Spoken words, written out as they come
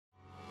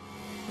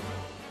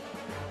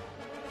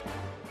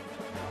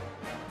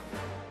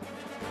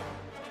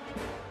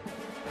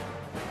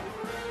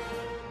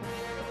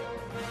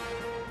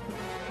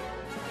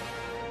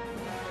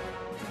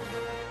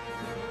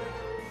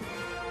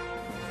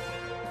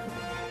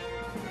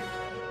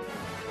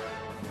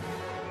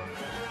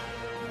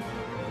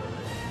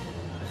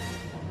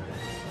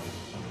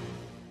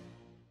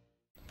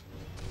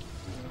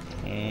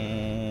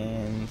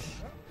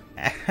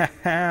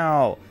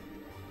How?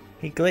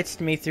 He glitched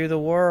me through the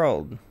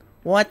world.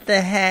 What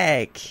the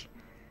heck?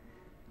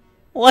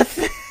 What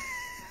the...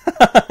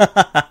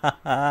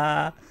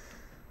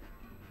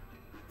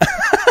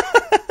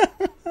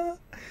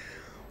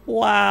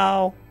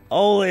 Wow.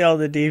 Only on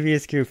the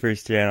Devious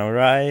Coopers channel,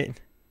 right?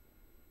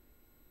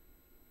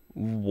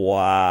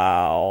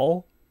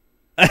 Wow.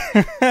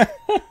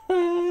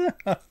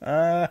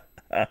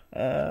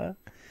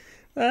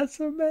 That's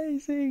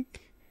amazing.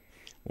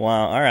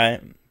 Wow,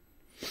 alright.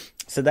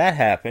 So that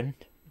happened.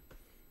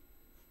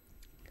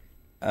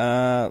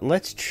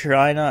 Let's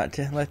try not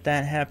to let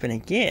that happen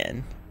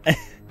again.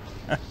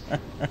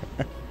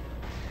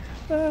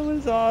 That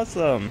was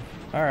awesome.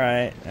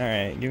 Alright,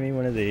 give me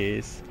one of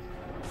these.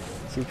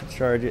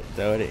 Supercharge it,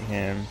 throw it at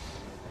him.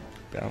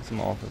 Bounce him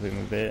off of him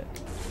a bit.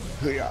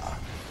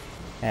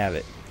 Have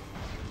it.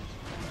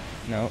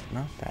 Nope,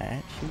 not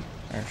that. Shoot.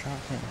 Or shot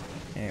him.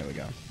 There we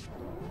go.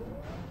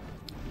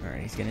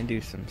 Alright, he's gonna do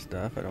some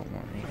stuff I don't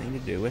want anything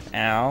to do with.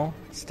 Ow.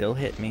 Still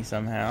hit me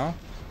somehow.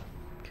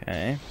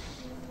 Okay.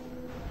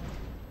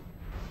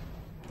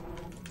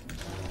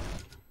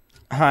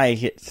 Hi,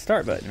 hit the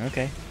start button.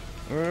 Okay.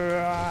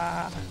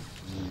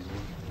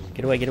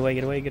 Get away, get away,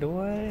 get away, get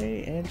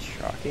away. And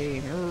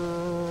shocking.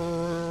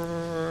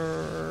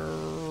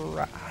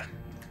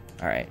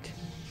 Alright.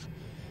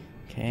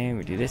 Okay,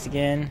 we do this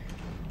again.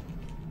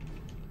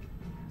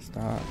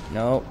 Stop.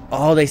 No.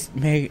 Oh, they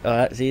make.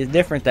 See, it's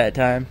different that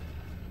time.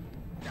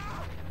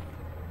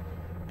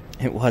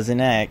 It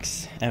wasn't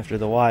X after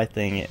the Y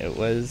thing. It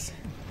was.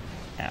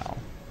 Ow.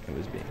 It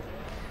was B.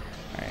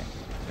 Alright.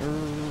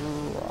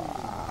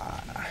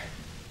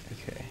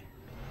 Okay.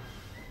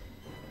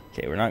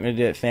 Okay, we're not gonna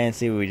do it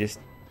fancy. We just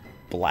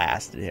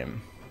blasted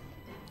him.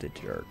 The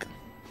jerk.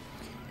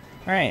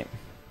 Alright.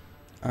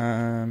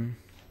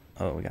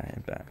 Oh, we gotta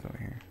head back over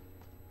here.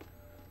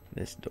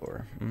 This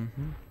door.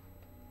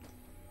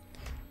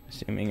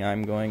 Assuming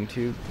I'm going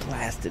to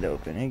blast it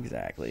open.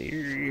 Exactly.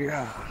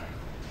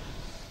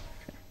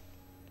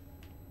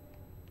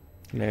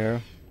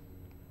 Hello.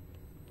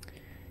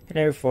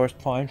 Hello, force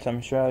points.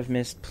 I'm sure I've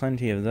missed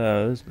plenty of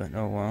those, but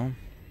oh well.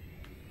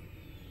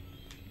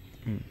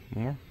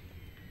 More?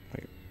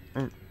 Wait.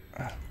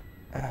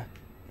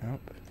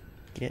 Nope.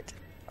 Get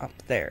up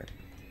there.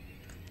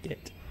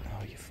 Get.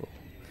 Oh, you fool.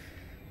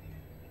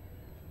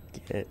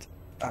 Get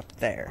up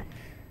there.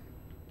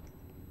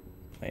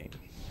 Wait.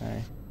 Can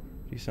I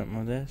do something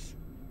with this?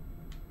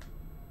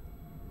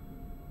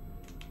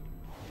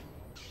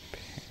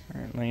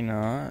 Apparently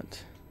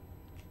not.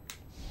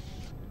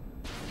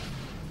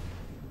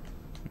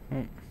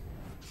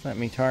 Just let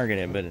me target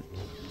it, but it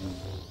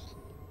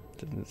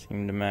doesn't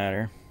seem to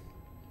matter.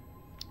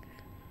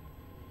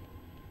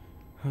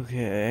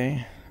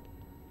 Okay.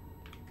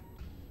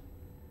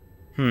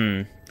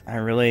 I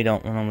really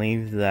don't want to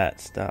leave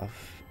that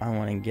stuff. I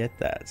want to get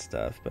that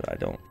stuff, but I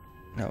don't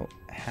know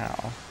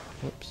how.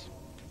 Whoops.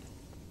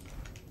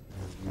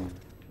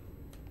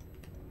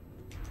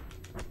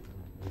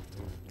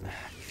 I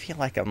feel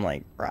like I'm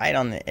like right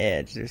on the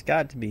edge. There's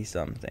got to be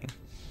something.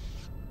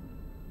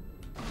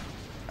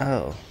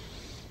 Oh.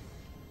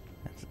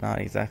 That's not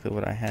exactly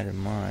what I had in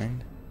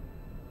mind.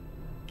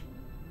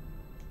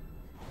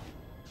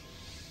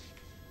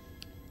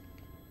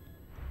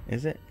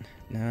 Is it?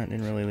 No, it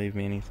didn't really leave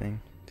me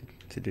anything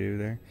to do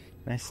there.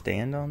 Can I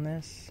stand on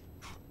this?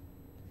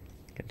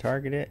 Can I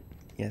target it?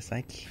 Yes,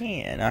 I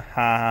can.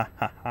 Aha,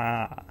 ha,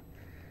 ha.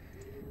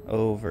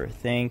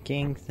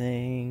 Overthinking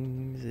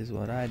things is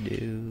what I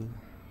do.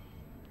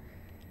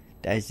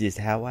 That's just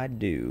how I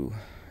do,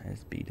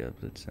 as B-Dub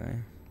would say.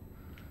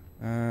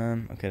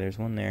 Okay, there's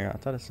one there. I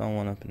thought I saw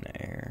one up in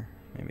the air.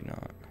 Maybe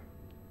not.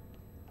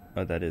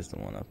 Oh, that is the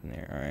one up in the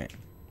air. Alright.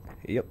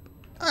 Yep.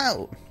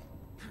 Oh!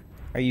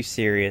 Are you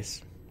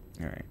serious?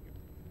 Alright.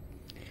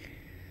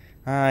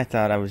 I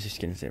thought I was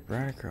just gonna zip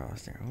right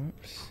across there.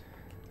 Whoops.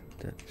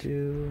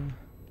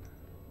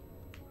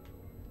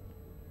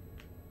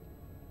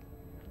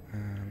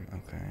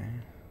 Okay.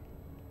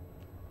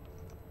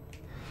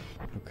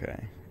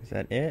 Okay. Is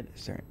that it?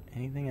 Is there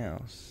anything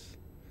else?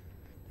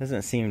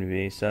 Doesn't seem to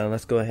be, so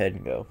let's go ahead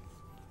and go.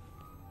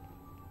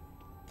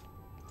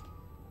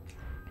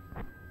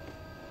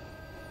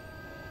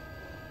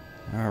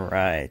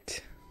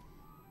 Alright.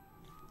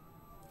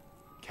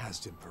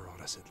 Casted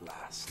Paratus at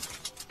last.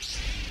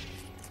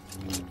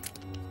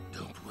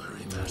 Don't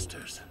worry,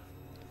 Masters.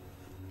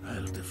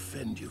 I'll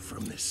defend you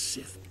from this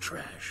Sith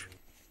trash.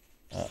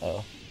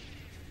 Uh-oh.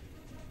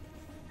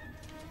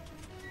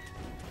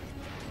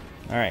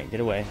 Alright, get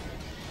away.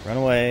 Run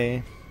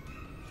away.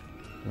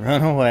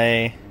 Run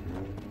away.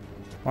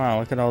 Wow,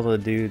 look at all the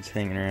dudes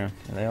hanging around.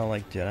 Are they all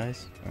like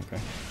Jedis? Okay.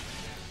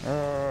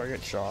 Oh, I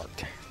get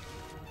shocked.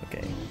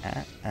 Okay.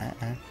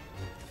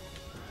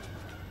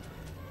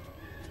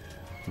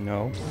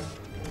 No.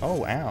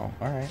 Oh, ow.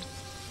 Alright.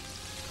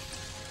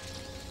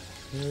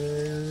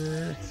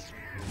 The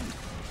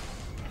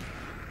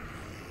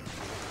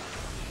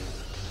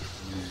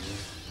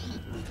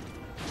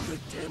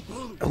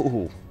temple?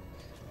 Oh.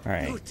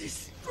 Alright. You're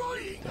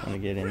destroying Don't want to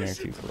get in there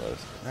too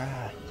close.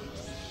 Ah.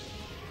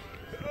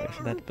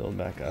 so that's build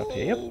back up.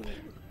 Yep.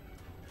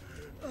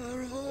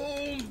 Our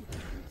home.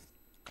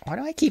 Why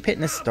do I keep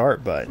hitting the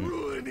start button?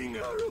 Ruining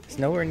our. It's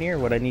nowhere near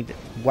what I need to...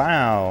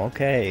 Wow,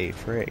 okay,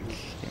 frick.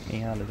 Get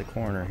me out of the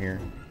corner here.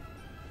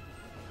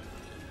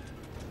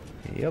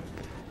 Yep.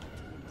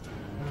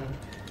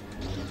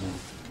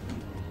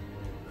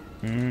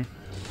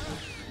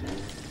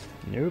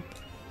 Nope.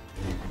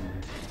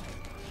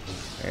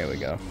 There we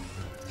go.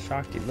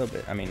 Shocked you a little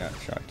bit. I mean, not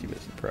shocked you,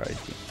 but surprised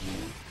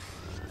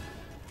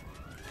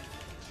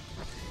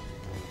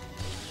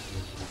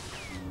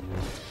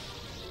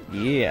you.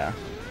 Yeah.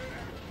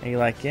 How you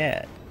like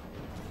that?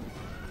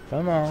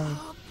 Come on.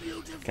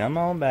 Come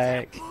on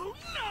back.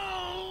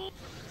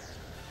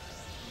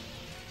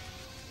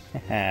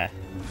 Haha.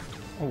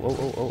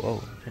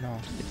 Oh. Get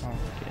off.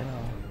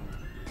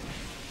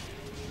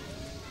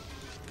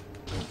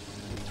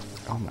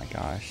 Oh my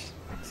gosh.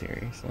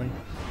 Seriously?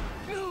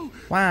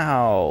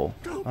 Wow.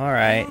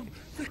 Alright.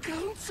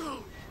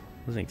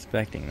 Wasn't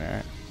expecting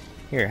that.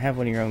 Here, have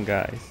one of your own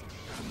guys.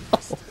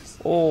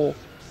 Oh.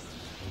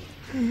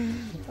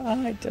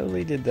 I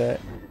totally did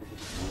that.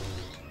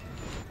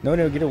 No,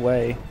 get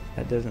away.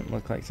 That doesn't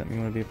look like something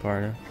you want to be a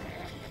part of.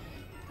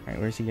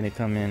 Alright, where's he gonna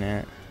come in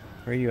at?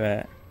 Where are you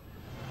at?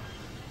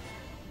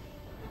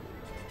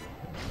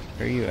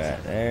 Where are you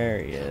at? There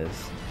he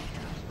is.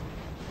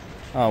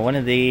 Oh, one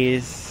of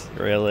these?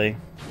 Really?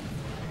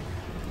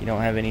 You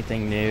don't have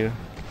anything new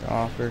to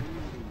offer?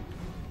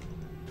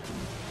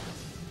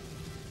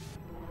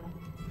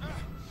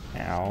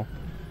 Ow.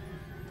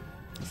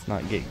 Let's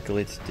not get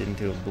glitched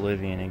into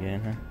oblivion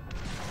again, huh?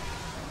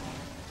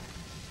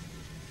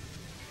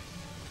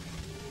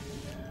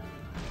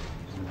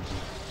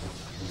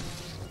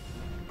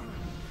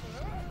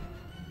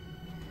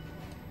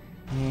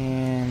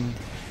 And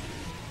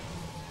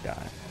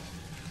die.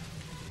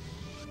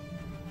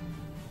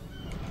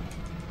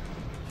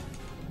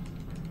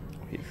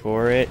 Wait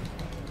for it.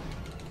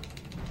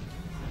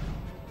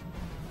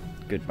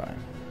 Goodbye.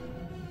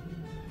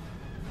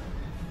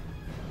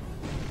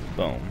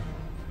 Boom.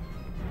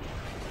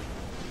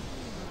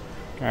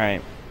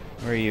 Alright,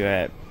 where are you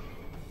at?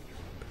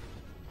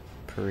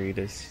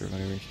 Paratus, or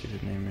whatever his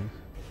stupid name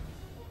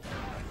is.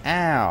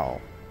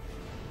 Ow!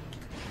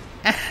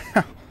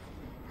 Ow!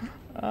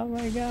 Oh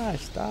my gosh,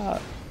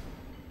 stop.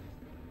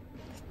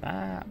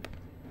 Stop.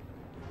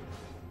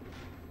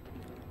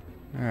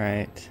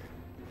 Alright.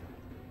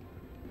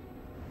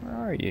 Where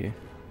are you?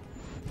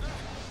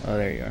 Oh,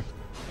 there you are.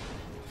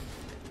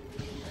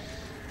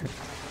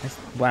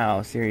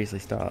 Wow, seriously,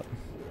 stop.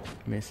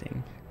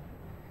 Missing.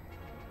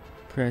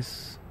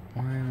 Press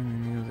Y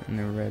in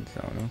the red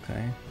zone,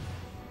 okay.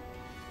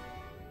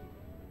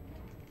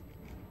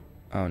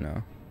 Oh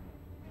no.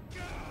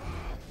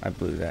 I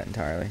blew that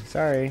entirely.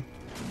 Sorry.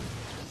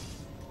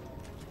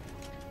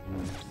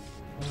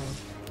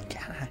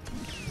 God.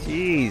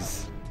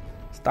 Jeez.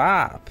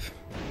 Stop.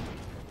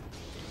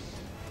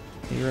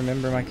 You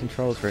remember my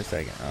controls for a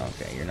second. Oh,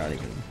 okay, you're not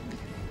even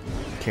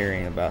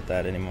caring about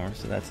that anymore,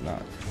 so that's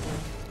not...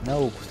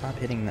 No, stop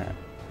hitting that.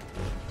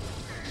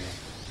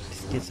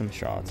 Just get some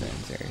shots in,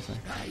 seriously.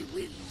 I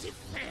will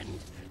defend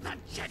the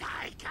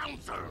Jedi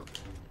Council.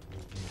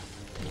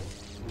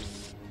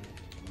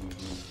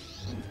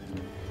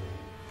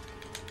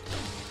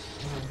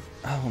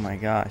 Oh my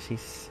gosh,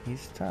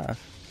 he's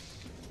tough.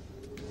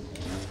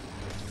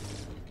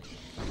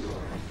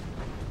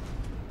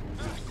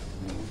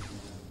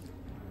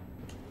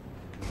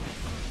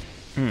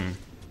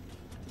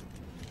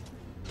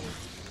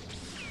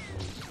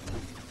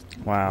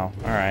 Wow.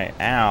 Alright.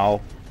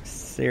 Ow.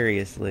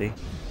 Seriously.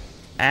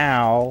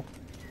 Ow.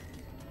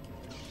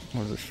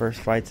 One of the first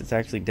fights that's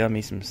actually done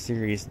me some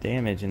serious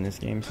damage in this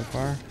game so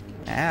far.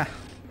 Ah.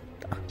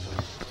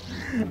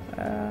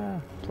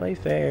 Play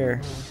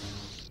fair.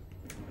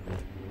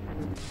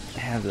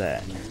 Have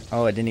that.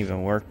 Oh, it didn't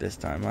even work this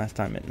time. Last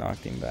time it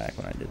knocked him back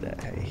when I did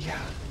that. Hey, yeah.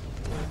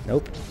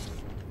 Nope.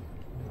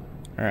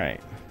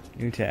 Alright.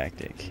 New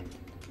tactic.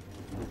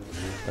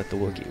 Let the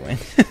Wookiee win.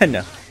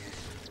 No.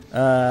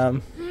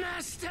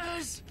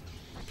 Masters,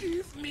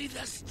 give me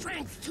the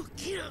strength to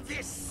kill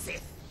this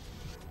Sith.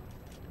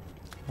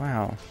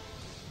 Wow.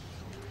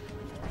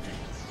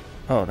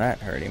 Oh, that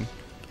hurt him.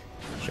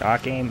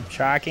 Shock him.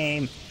 Shock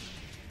him.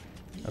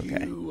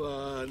 Okay. You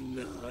are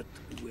not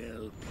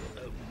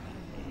welcome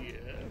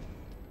here.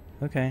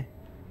 Okay.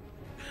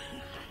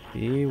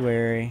 Be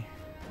wary.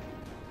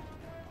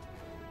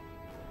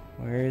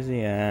 Where is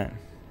he at?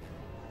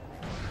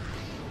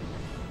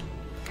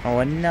 Oh,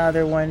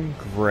 another one?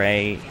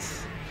 Great.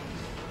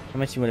 How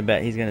much you want to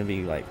bet he's going to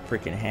be like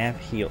freaking half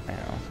healed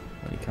now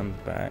when he comes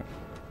back?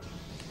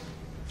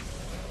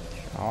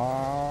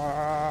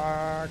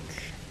 Shock.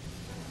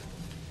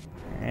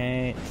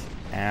 Alright.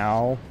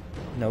 Ow.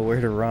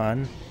 Nowhere to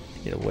run.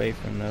 Get away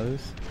from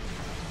those.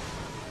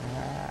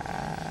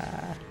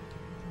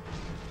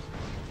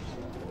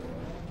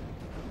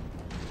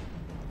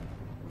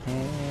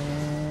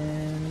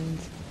 And...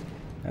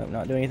 nope,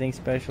 not doing anything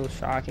special.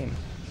 Shocking.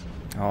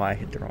 Oh, I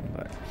hit the wrong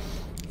button.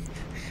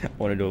 I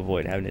wanted to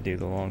avoid having to do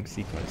the long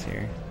sequence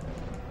here.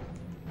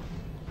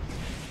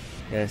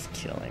 Just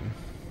kill him.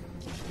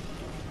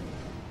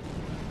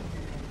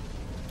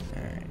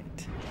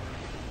 Alright.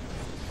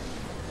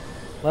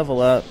 Level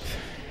up.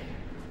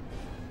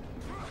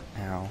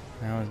 Ow.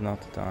 Now is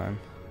not the time.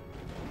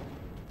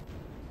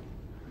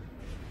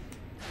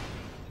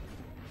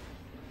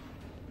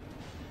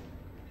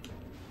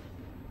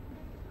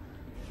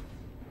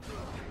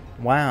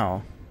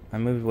 Wow. I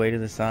moved way to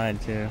the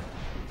side too.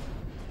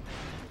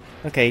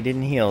 Okay, he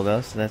didn't heal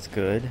though, so that's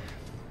good.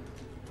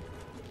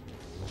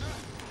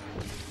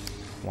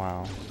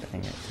 Wow.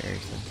 Dang it,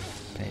 seriously.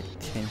 Pay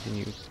attention,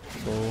 you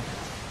fool.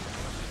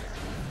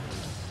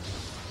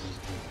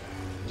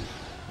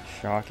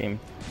 Shock him.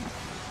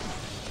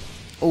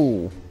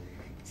 Ooh.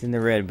 He's in the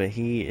red, but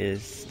he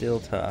is still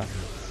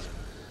tough.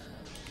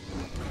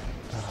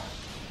 Oh.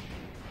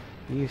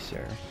 You,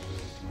 sir.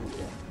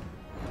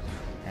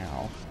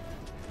 Ow.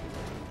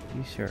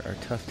 You, sir, are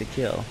tough to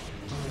kill.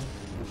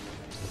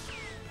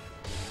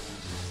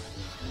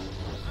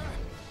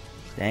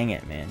 Dang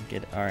it, man.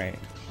 Alright.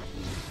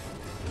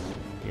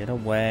 Get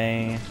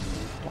away.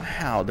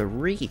 Wow, the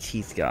reach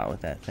he's got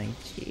with that thing.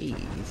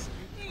 Jeez.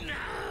 No!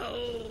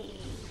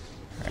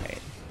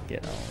 Alright,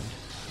 get on.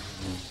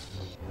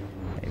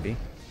 Maybe.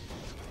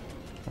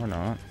 Or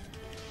not.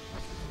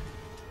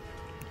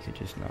 You could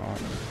just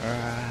not.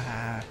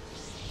 Ah.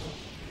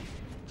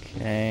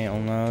 Okay,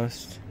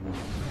 almost.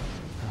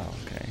 Oh,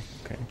 okay,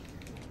 okay.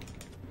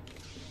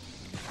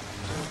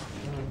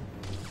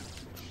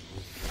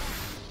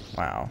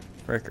 Wow,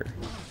 fricker.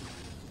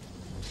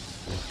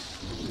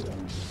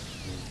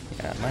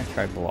 Yeah, I might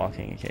try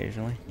blocking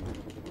occasionally.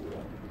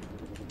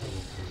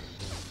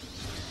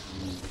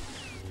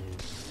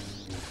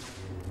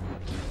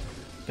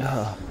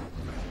 Ugh.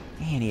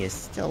 Man, he is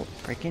still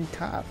freaking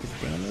tough.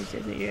 As damaged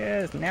as he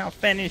is. Now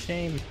finish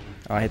him.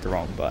 Oh, I hit the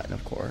wrong button,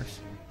 of course.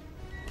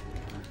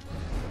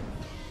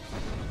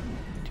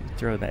 Dude,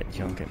 throw that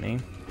junk at me.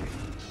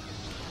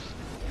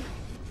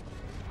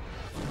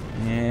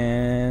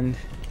 And...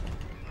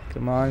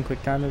 come on,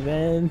 quick time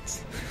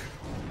events.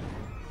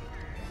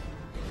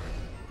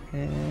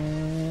 And...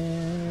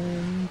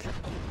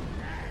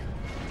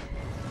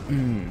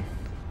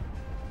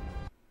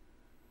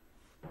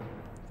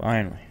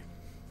 finally.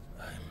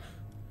 I'm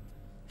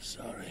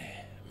sorry,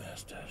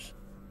 Masters.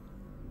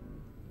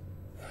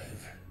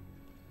 I've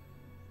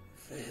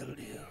failed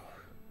you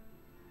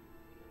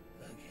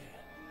again.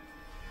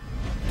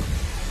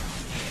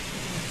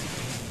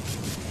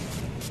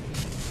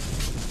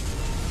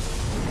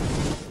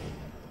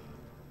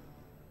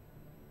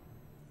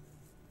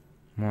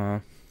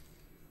 Wow.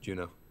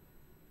 Juno,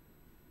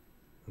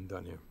 I'm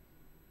done here.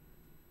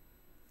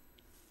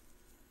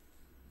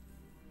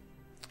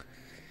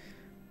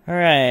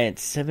 Alright,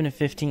 7 to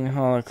 15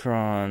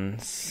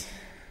 holocrons.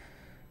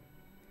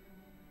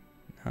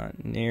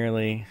 Not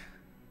nearly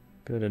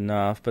good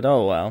enough, but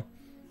oh well.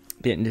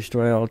 Didn't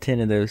destroy all 10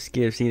 of those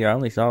skiffs either. I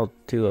only saw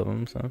 2 of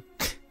them, so.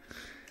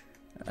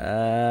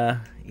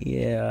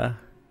 Yeah.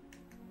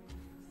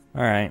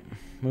 Alright,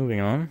 moving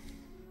on.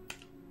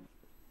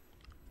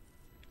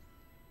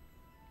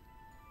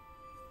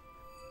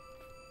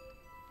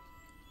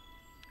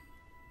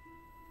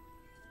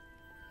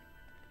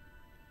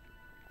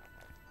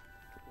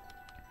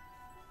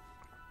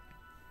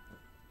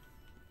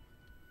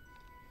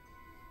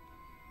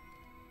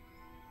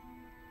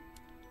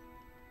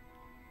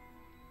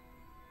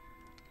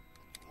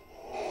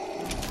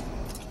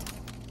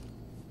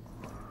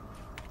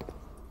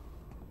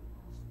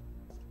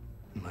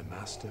 My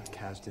master,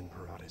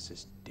 Paratus,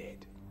 is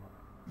dead.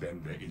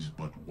 Then there is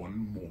but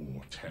one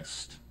more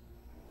test.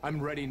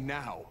 I'm ready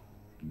now.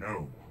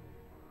 No.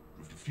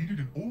 You've defeated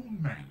an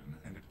old man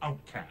and an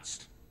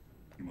outcast.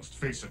 You must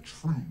face a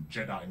true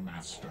Jedi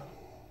Master.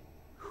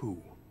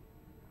 Who?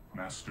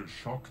 Master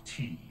Shock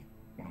T,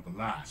 one of the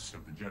last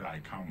of the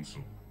Jedi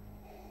Council.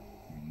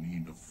 You'll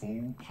need the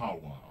full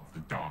power of the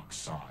dark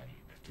side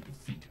to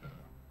defeat her.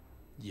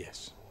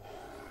 Yes,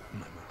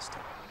 my master.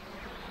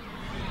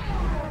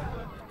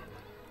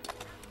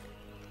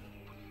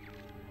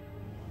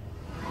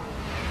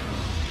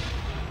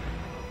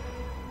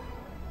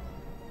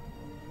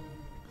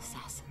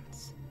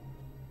 Assassins.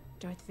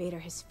 Darth Vader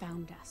has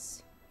found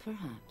us.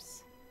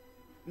 Perhaps.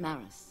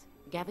 Maris,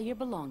 gather your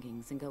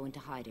belongings and go into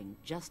hiding,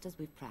 just as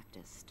we've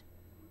practiced.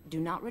 Do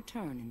not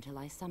return until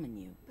I summon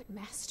you. But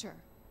Master,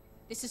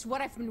 this is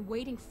what I've been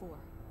waiting for.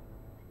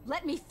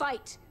 Let me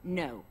fight!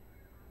 No.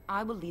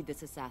 I will lead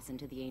this assassin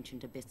to the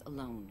Ancient Abyss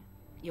alone.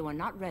 You are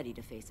not ready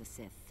to face a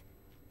Sith.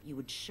 You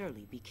would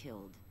surely be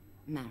killed.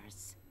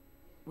 Maris,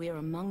 we are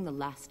among the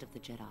last of the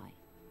Jedi.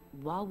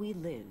 While we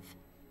live,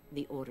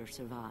 the Order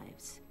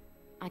survives.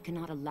 I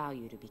cannot allow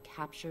you to be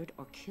captured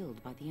or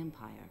killed by the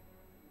Empire.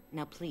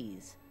 Now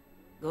please,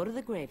 go to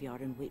the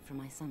graveyard and wait for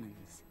my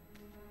summons.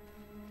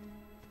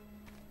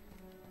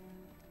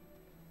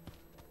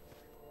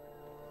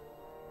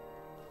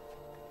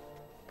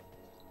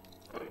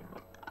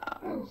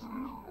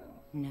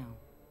 No,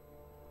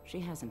 she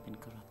hasn't been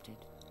corrupted.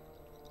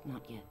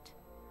 Not yet.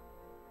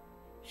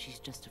 She's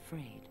just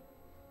afraid.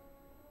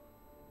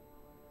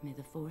 May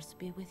the Force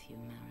be with you,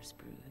 Maris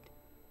Brood.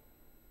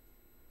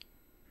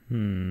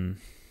 Hmm.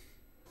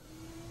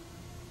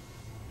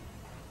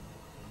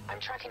 I'm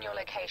tracking your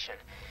location.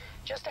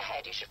 Just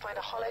ahead, you should find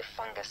a hollow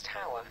fungus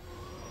tower.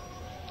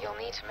 You'll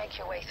need to make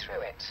your way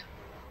through it.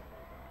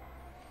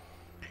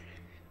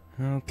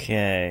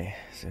 Okay,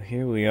 so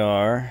here we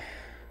are,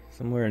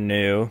 somewhere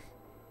new.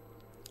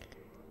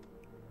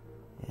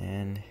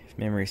 And if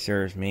memory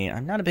serves me,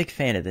 I'm not a big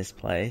fan of this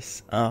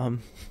place.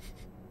 It's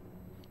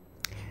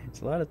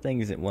a lot of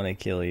things that want to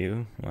kill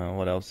you. Well,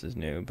 what else is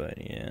new,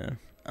 but yeah.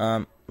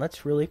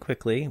 Let's really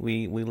quickly,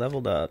 we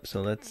leveled up,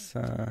 so let's,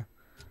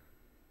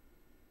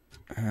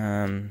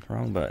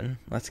 wrong button.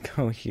 Let's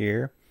go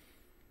here.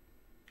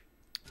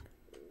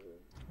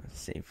 Let's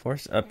see,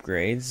 force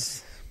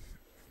upgrades.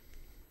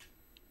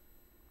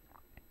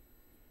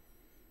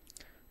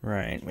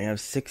 Right, we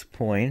have 6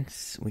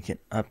 points. We can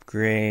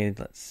upgrade,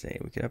 let's see,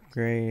 we can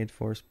upgrade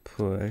force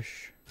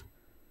push,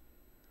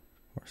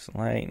 force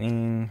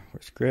lightning,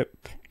 force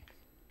grip,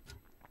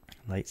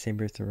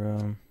 lightsaber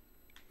throw.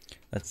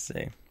 Let's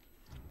see.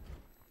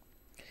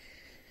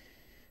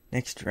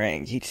 Next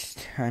rank, each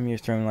time your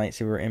throwing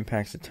lightsaber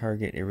impacts a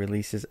target, it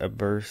releases a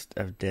burst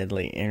of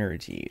deadly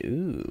energy.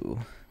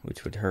 Ooh,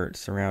 which would hurt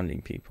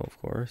surrounding people, of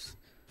course.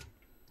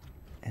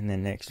 And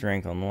then next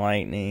rank on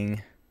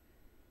lightning.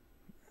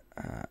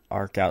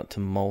 Arc out to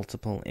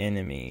multiple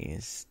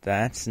enemies.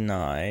 That's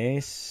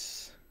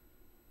nice.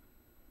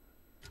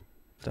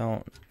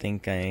 Don't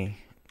think I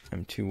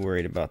am too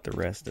worried about the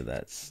rest of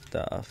that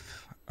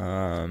stuff.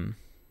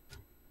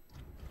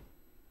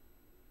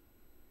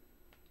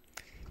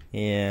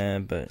 Yeah,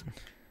 but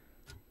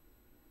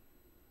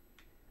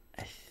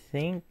I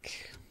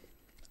think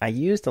I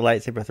used the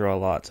lightsaber throw a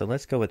lot, so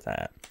let's go with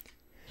that.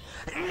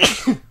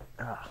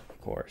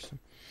 Of course.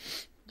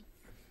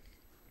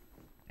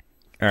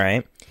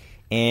 Alright.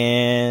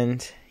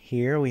 And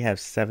here we have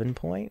 7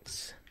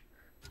 points.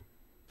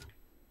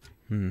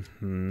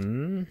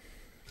 Wow,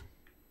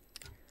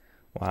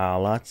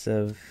 lots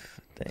of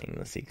things.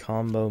 Let's see,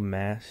 combo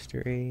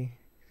mastery.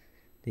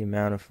 The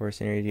amount of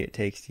force energy it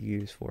takes to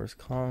use force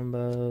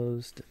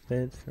combos.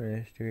 Defense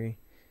mastery.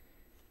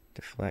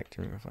 Deflect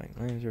and reflect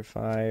laser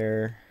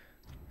fire.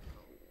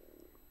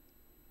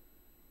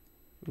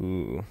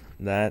 Ooh,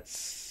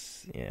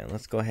 that's... yeah,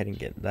 let's go ahead and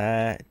get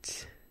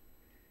that.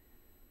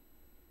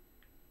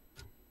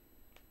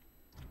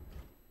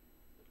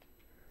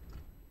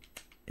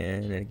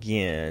 And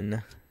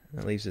again,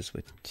 that leaves us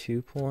with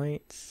 2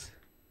 points.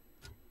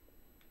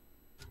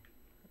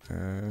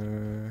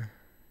 And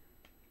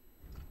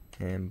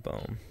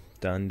boom.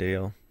 Done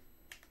deal.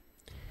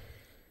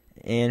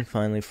 And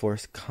finally,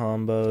 force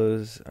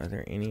combos. Are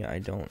there any I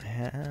don't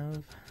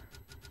have?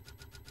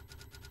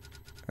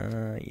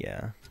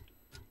 Yeah.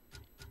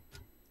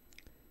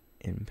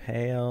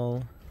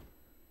 Impale.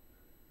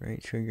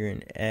 Right trigger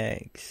and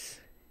X.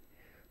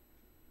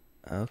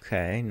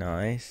 Okay,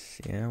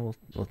 nice. Yeah,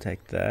 we'll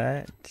take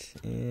that.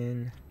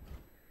 In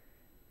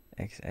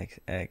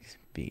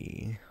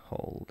XXXB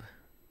hold.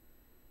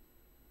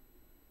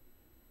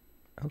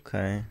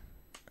 Okay.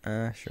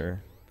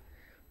 Sure.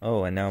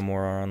 Oh, and now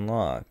more are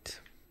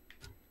unlocked.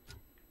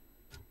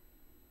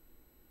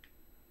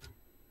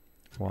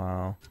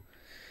 Wow.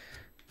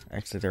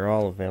 Actually, they're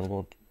all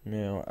available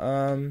now.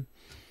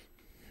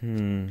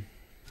 Let's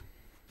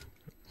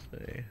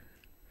see.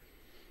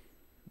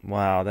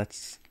 Wow,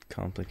 that's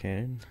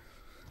complicated.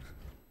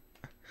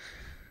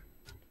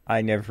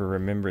 I never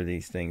remember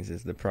these things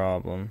is the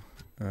problem.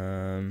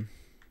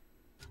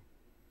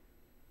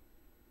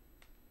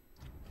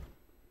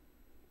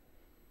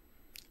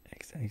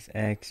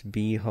 XXX,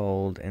 B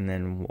hold, and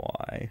then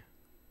Y.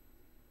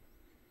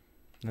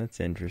 That's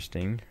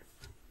interesting.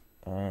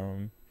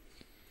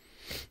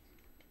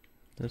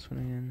 This one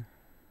again.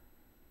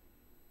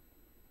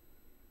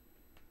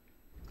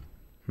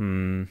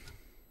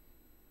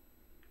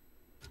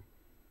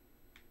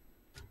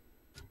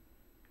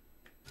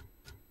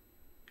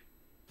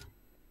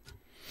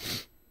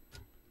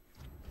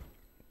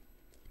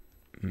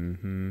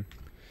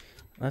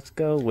 Let's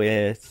go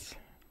with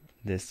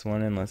this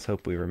one, and let's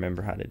hope we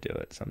remember how to do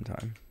it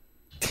sometime.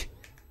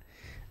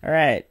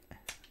 Alright.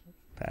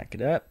 Pack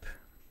it up.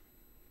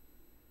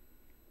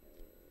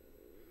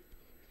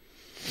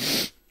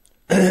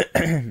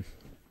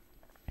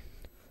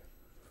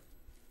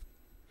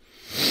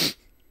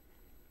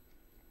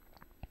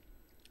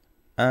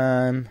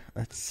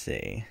 Let's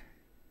see.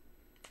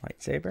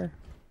 Lightsaber? Do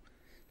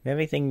we have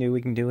anything new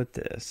we can do with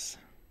this?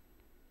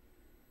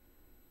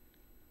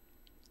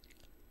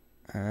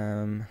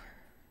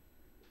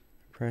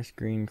 Compressed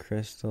green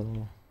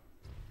crystal,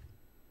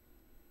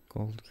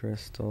 gold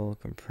crystal,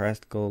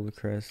 compressed gold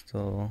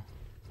crystal,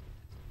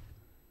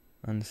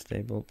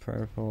 unstable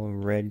purple,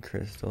 red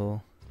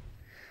crystal.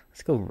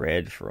 Let's go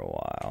red for a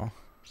while.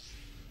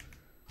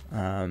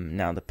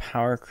 Now the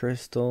power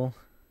crystal.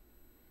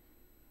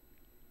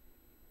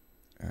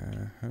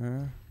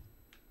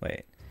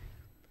 Wait.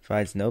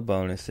 Provides no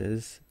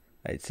bonuses.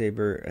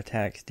 Lightsaber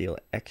attacks deal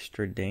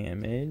extra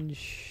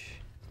damage.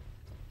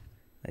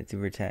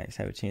 Lightsaber attacks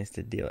have a chance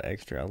to deal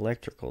extra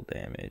electrical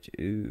damage.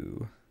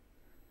 Ooh.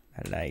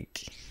 I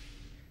like.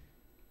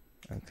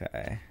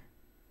 Okay.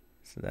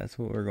 So that's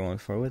what we're going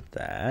for with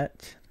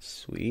that.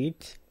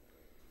 Sweet.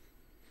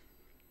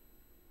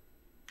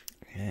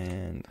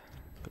 And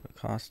go to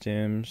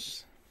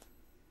costumes.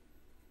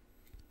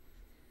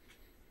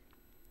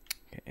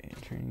 Okay,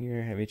 training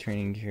gear, heavy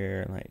training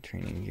gear, light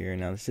training gear.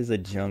 Now this is a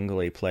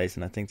jungly place,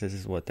 and I think this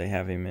is what they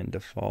have him in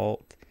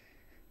default.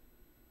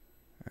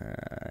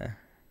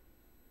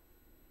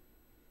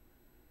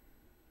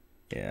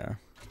 Yeah.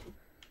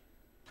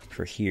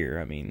 For here,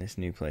 I mean, this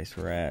new place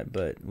we're at,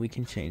 but we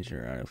can change it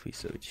around if we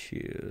so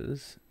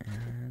choose.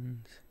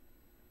 And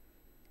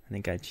I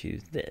think I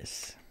choose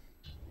this.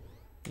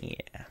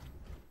 Yeah.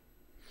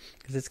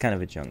 Because it's kind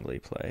of a jungly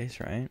place,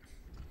 right?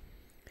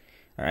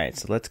 Alright,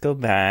 so let's go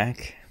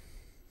back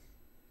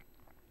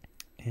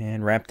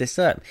and wrap this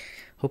up.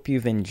 Hope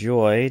you've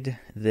enjoyed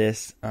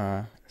this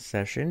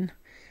session,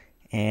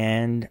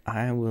 and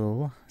I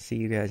will see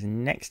you guys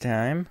next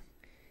time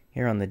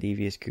here on the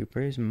Devious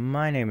Coopers.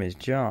 My name is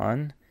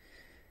John,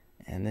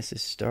 and this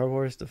is Star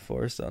Wars The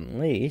Force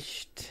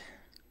Unleashed.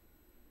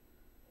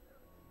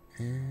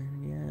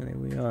 And yeah, there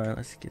we are.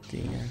 Let's get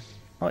the...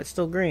 Oh, it's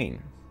still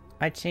green.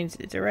 I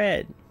changed it to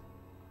red.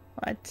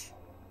 What?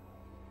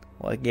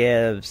 What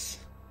gives?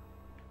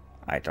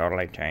 I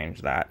totally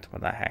changed that.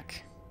 What the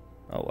heck?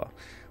 Oh well.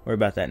 Worry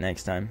about that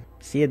next time.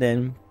 See you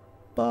then.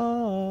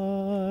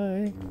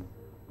 Bye.